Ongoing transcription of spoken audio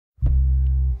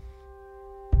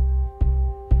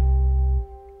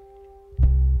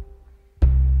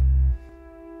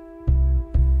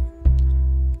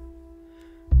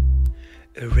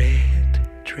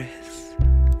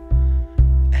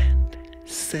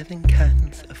7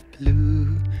 cans of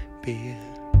blue beer,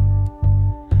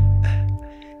 a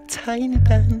tiny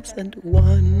dance and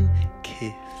 1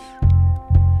 kiss.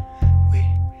 We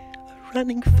are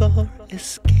running for a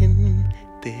skin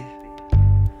dip,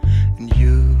 and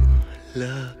you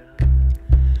look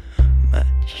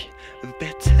much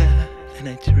better than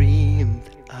I dreamed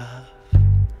of.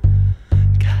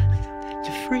 'Cause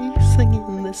you're freezing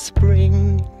in the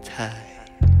springtime,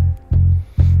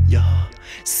 you're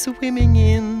swimming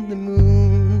in the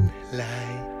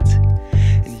moonlight,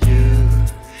 and you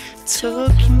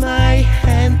took my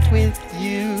hand with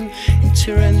you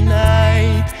into a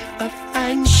night of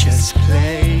anxious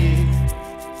play.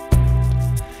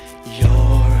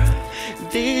 Your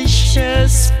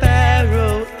vicious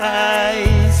sparrow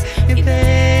eyes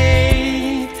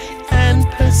evade and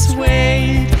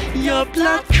persuade your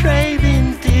blood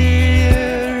craving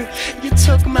dear. You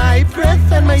took my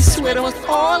breath and my sweat was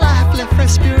all I have left.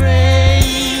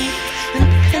 Respirate and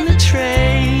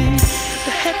penetrate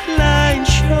the headline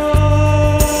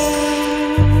show.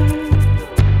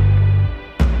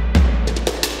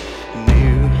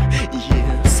 New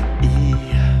Year's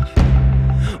Eve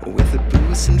with the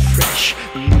booze and fresh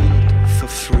meat for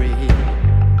free.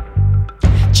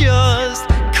 Just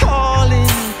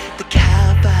calling the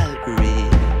cavalry.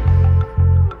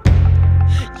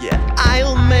 Yeah,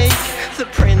 I'll make the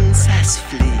princess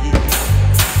flee.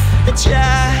 The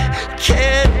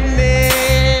jacket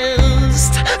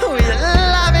mist with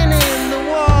loving in the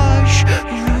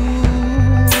washroom.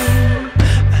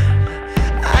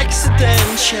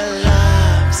 Accidental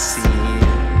love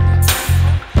scene.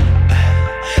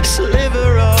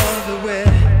 Sliver of a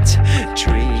wet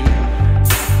dream.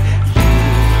 You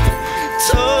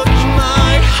took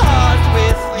my heart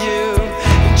with you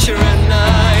into a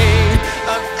night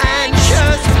of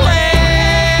anxious play.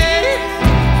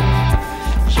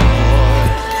 Your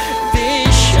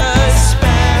vicious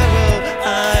sparrow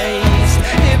eyes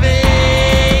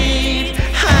evade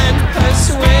and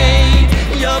persuade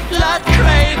your blood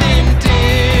craving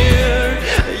dear.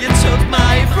 You took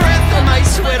my breath and my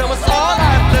sweat was all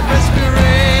I've left.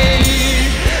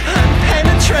 Respirate and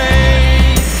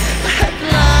penetrate the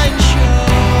headline show.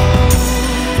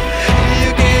 You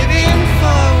gave in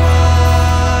for a while.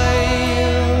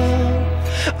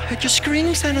 I heard your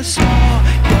screams and a song.